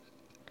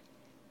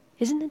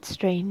Isn't it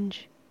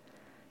strange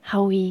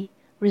how we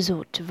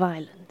resort to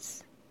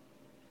violence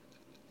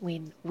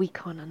when we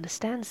can't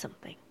understand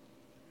something?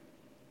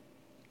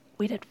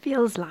 When it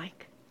feels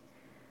like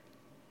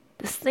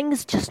this thing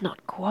is just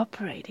not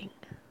cooperating.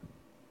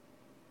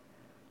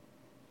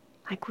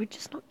 Like we're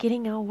just not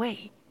getting our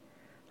way.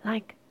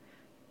 Like,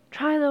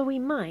 try though we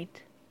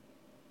might,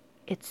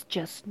 it's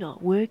just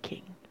not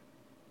working.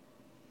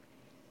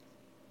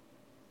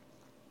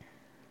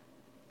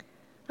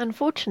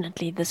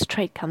 Unfortunately, this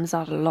trait comes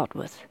out a lot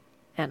with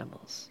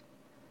animals.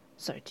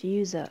 So to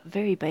use a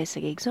very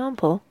basic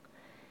example,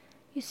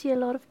 you see a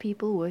lot of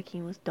people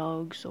working with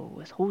dogs or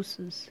with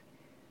horses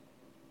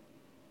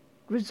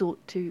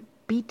resort to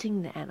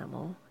beating the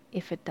animal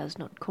if it does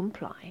not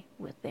comply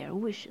with their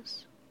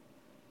wishes.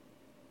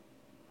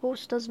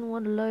 Horse doesn't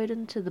want to load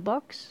into the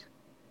box?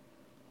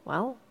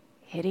 Well,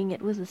 hitting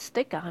it with a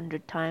stick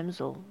 100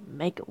 times will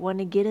make it want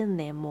to get in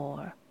there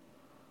more,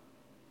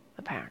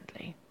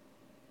 apparently.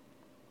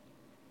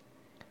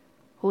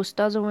 Horse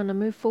doesn't want to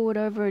move forward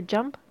over a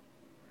jump?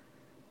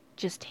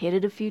 Just hit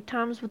it a few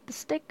times with the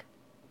stick.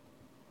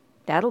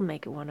 That'll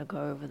make it want to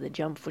go over the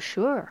jump for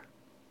sure.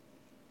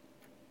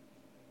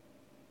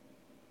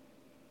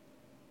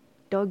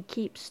 Dog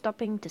keeps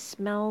stopping to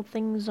smell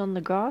things on the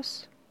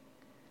grass?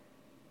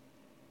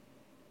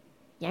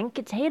 Yank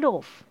its head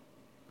off.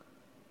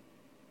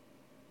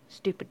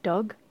 Stupid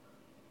dog.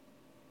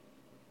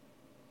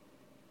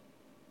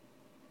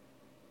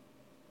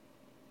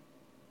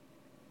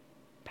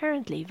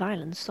 Apparently,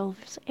 violence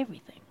solves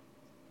everything.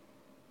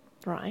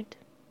 Right?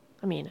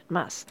 I mean, it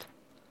must.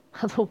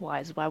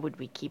 Otherwise, why would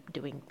we keep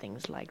doing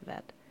things like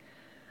that?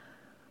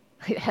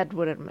 That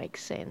wouldn't make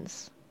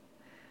sense.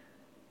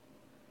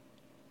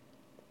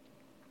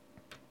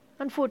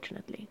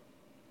 Unfortunately,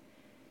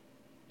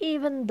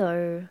 even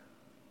though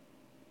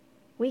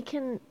we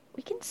can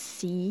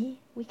see,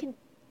 we can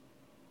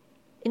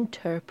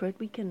interpret,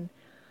 we can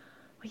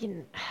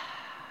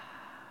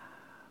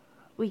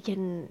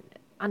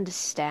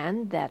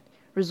understand that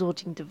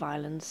resorting to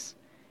violence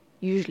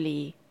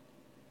usually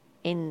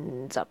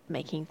ends up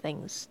making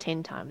things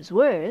 10 times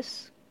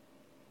worse.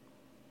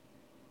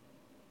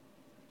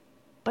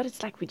 But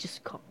it's like we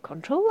just can't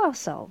control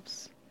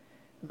ourselves.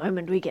 The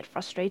moment we get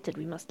frustrated,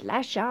 we must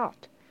lash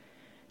out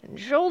and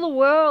show the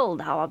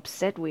world how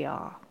upset we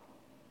are.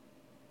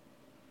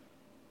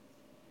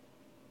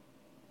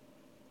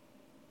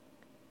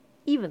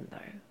 Even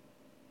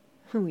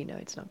though we know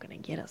it's not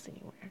going to get us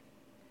anywhere.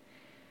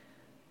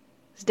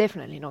 It's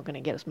definitely not going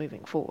to get us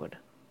moving forward.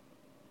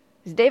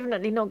 It's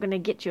definitely not going to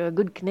get you a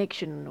good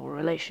connection or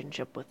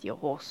relationship with your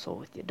horse or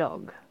with your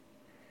dog.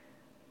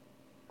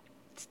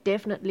 It's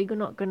definitely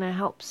not going to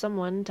help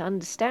someone to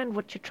understand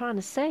what you're trying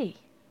to say.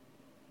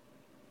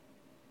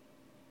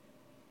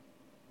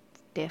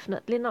 It's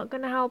definitely not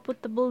going to help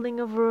with the building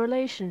of a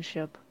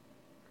relationship.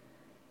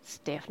 It's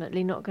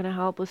definitely not going to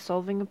help with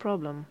solving a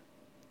problem.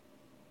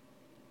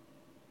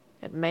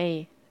 It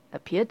may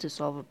appear to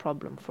solve a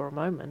problem for a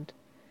moment,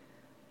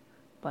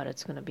 but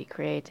it's going to be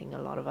creating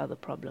a lot of other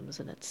problems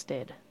in its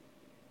stead.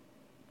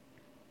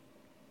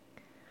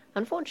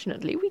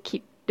 Unfortunately, we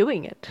keep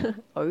doing it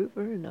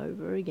over and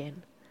over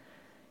again.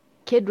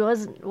 Kid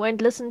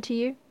won't listen to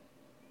you?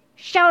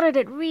 Shout at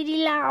it really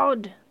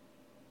loud!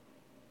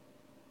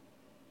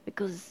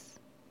 Because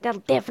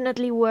that'll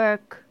definitely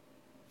work.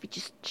 If you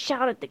just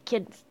shout at the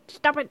kid,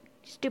 stop it,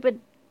 stupid,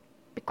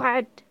 be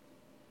quiet.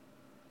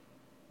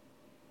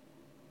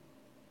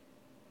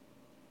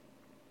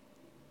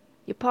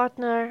 Your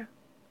partner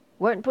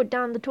won't put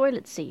down the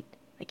toilet seat.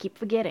 They keep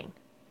forgetting.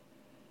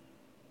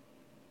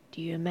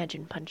 Do you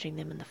imagine punching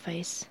them in the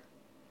face?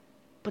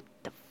 Put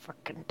the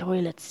frickin'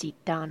 toilet seat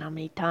down. How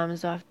many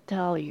times do I have to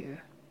tell you?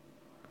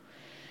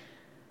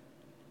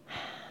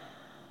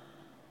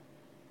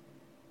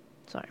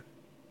 So,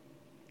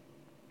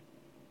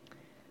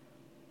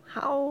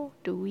 how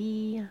do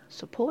we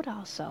support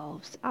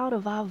ourselves out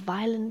of our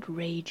violent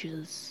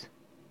rages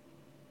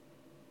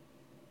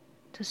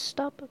to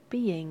stop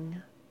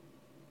being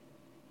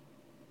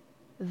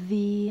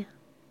the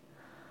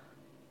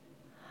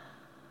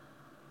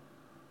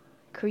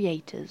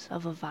creators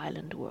of a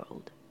violent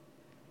world?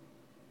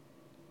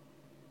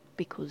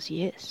 Because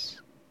yes,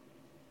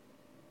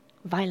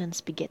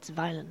 violence begets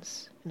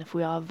violence, and if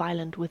we are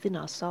violent within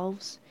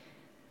ourselves,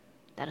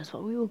 that is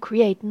what we will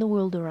create in the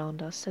world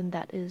around us, and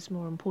that is,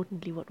 more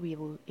importantly, what we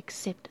will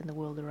accept in the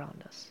world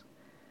around us.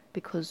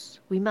 Because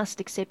we must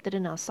accept it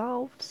in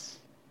ourselves,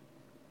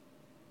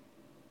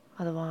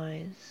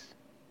 otherwise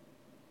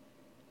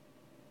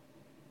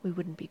we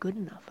wouldn't be good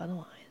enough.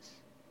 Otherwise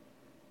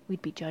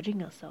we'd be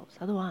judging ourselves.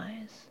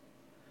 Otherwise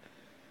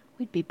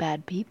we'd be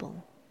bad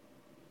people.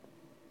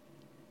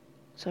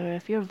 So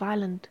if you're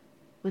violent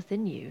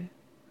within you,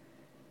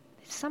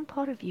 some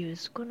part of you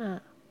is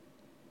gonna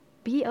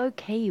be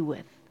okay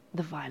with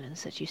the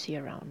violence that you see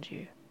around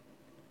you.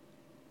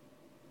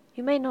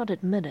 You may not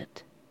admit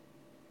it,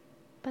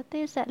 but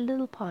there's that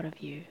little part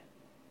of you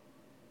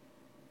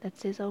that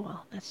says, oh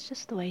well, that's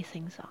just the way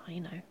things are,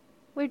 you know.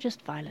 We're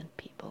just violent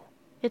people.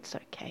 It's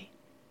okay.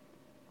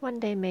 One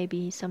day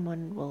maybe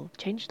someone will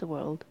change the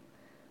world,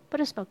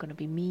 but it's not going to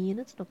be me and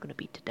it's not going to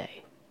be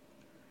today.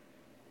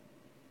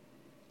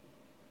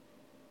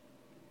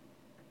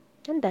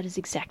 And that is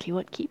exactly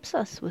what keeps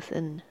us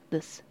within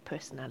this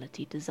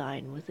personality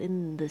design,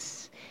 within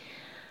this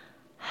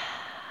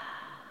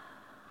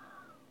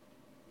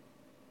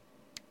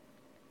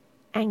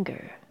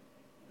anger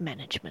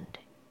management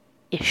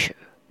issue.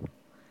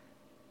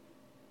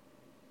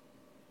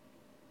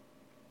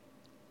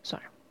 So,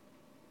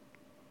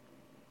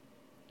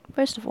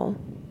 first of all,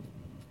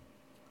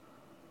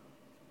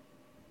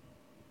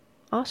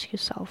 ask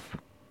yourself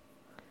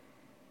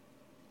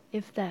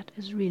if that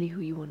is really who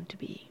you want to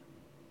be.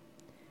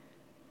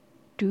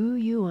 Do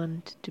you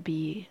want to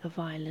be a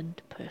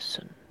violent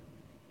person?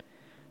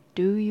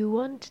 Do you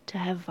want to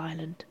have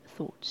violent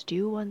thoughts? Do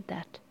you want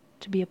that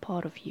to be a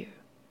part of you?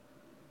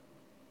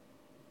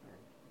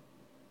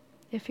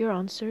 If your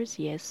answer is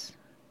yes,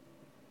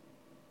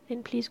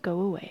 then please go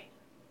away.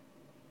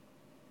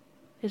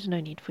 There's no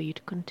need for you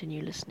to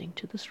continue listening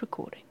to this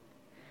recording.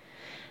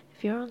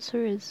 If your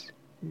answer is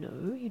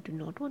no, you do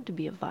not want to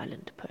be a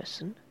violent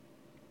person,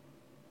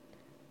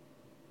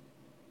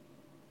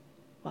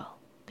 well,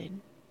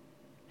 then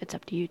it's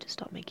up to you to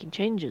start making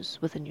changes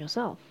within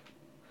yourself.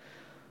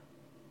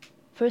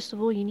 First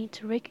of all, you need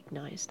to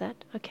recognize that,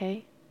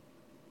 okay,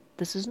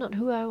 this is not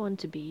who I want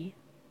to be.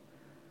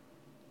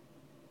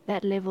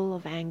 That level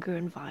of anger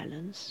and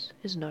violence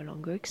is no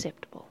longer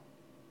acceptable.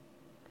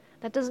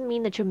 That doesn't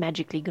mean that you're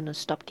magically going to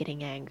stop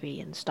getting angry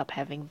and stop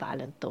having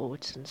violent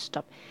thoughts and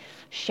stop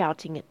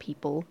shouting at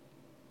people.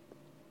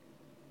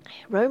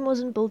 Rome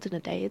wasn't built in a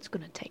day. It's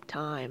going to take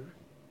time.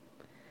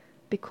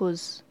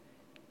 Because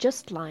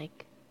just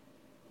like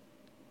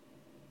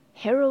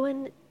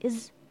heroin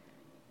is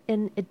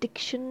an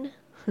addiction,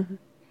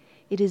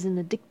 it is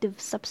an addictive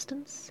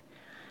substance,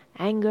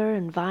 anger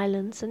and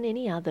violence and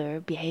any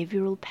other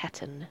behavioral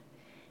pattern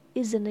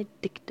is an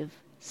addictive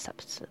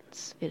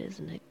substance. It is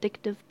an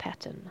addictive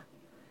pattern.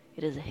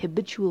 It is a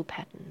habitual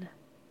pattern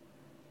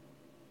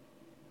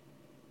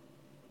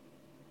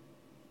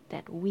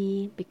that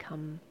we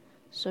become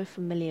so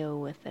familiar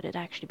with that it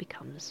actually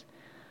becomes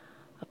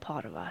a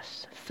part of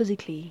us,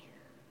 physically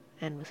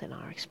and within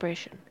our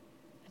expression.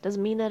 It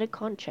doesn't mean that it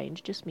can't change,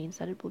 it just means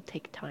that it will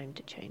take time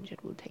to change.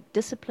 It will take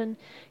discipline,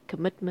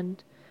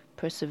 commitment,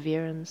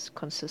 perseverance,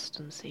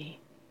 consistency.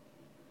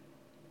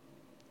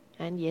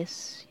 And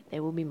yes,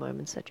 there will be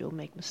moments that you'll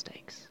make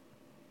mistakes.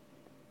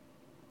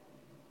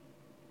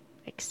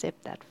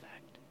 Accept that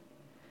fact.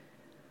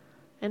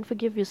 And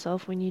forgive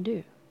yourself when you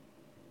do.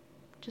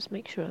 Just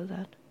make sure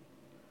that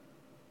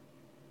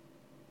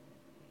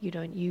you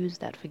don't use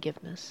that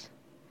forgiveness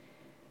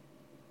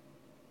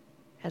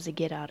as a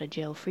get out of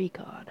jail free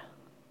card.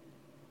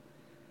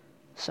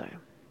 So,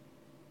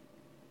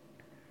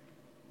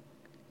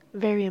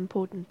 very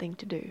important thing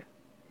to do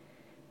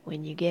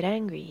when you get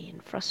angry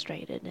and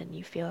frustrated and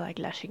you feel like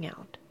lashing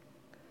out.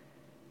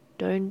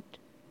 Don't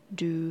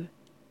do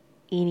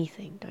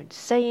anything. Don't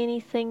say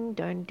anything.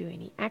 Don't do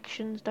any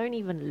actions. Don't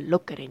even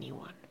look at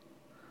anyone.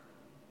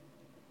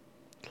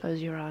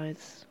 Close your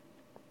eyes.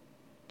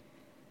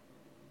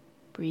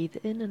 Breathe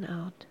in and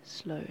out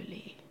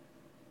slowly.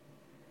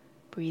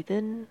 Breathe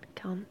in,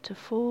 count to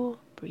 4,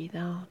 breathe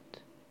out.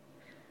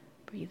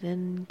 Breathe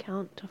in,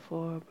 count to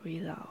 4,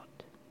 breathe out.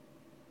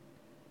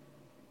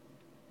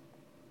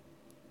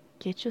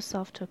 Get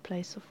yourself to a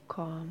place of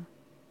calm.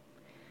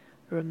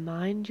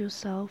 Remind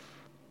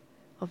yourself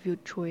of your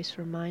choice.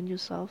 Remind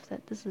yourself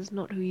that this is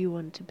not who you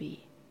want to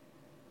be.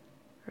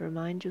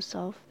 Remind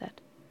yourself that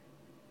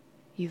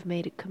you've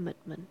made a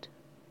commitment,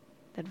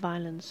 that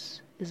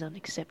violence is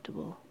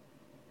unacceptable.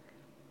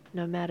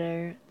 No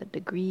matter the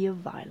degree of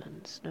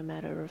violence, no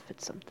matter if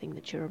it's something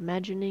that you're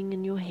imagining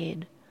in your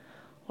head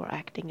or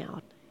acting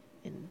out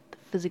in the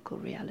physical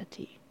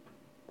reality,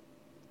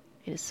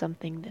 it is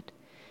something that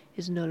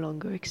is no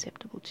longer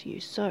acceptable to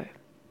you. So,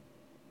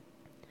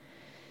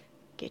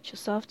 get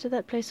yourself to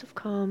that place of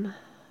calm,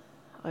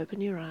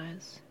 open your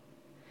eyes,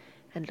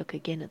 and look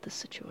again at the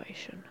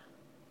situation.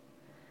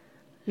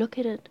 Look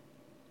at it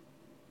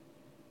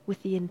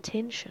with the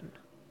intention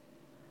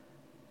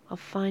of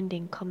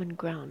finding common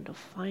ground, of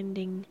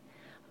finding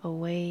a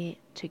way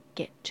to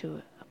get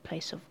to a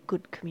place of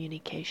good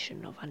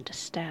communication, of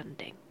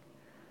understanding,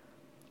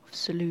 of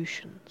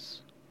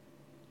solutions.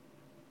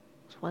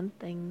 It's one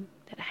thing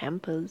that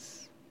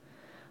hampers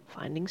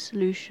finding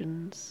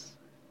solutions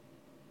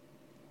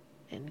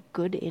and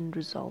good end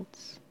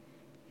results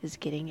is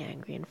getting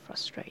angry and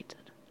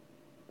frustrated.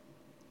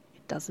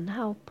 It doesn't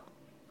help.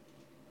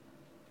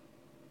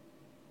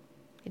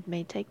 It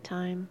may take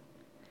time.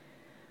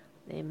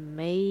 There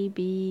may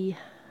be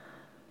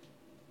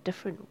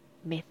different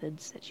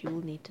methods that you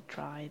will need to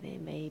try. There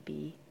may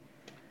be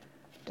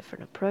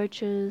different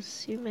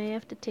approaches. You may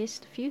have to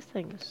test a few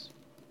things.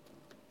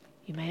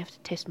 You may have to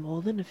test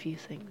more than a few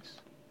things.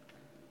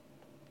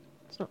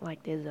 It's not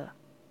like there's a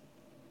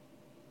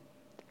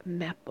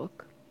map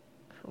book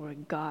or a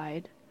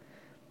guide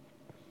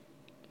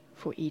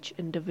for each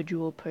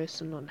individual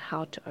person on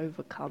how to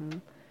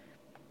overcome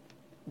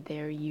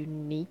their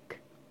unique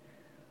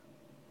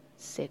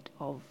set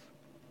of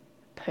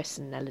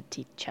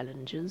personality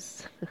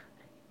challenges.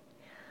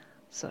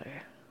 So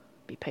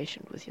be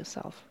patient with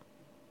yourself,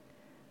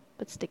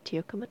 but stick to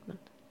your commitment.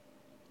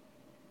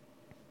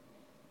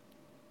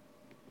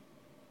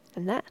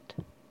 And that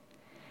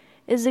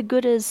is as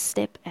good a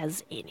step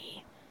as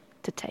any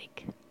to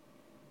take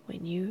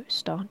when you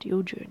start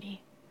your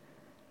journey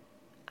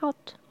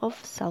out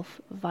of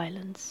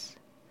self-violence,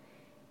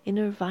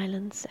 inner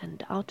violence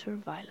and outer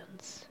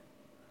violence,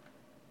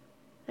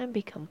 and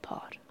become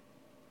part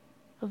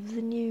of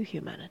the new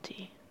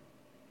humanity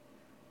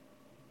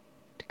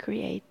to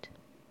create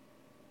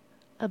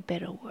a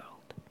better world.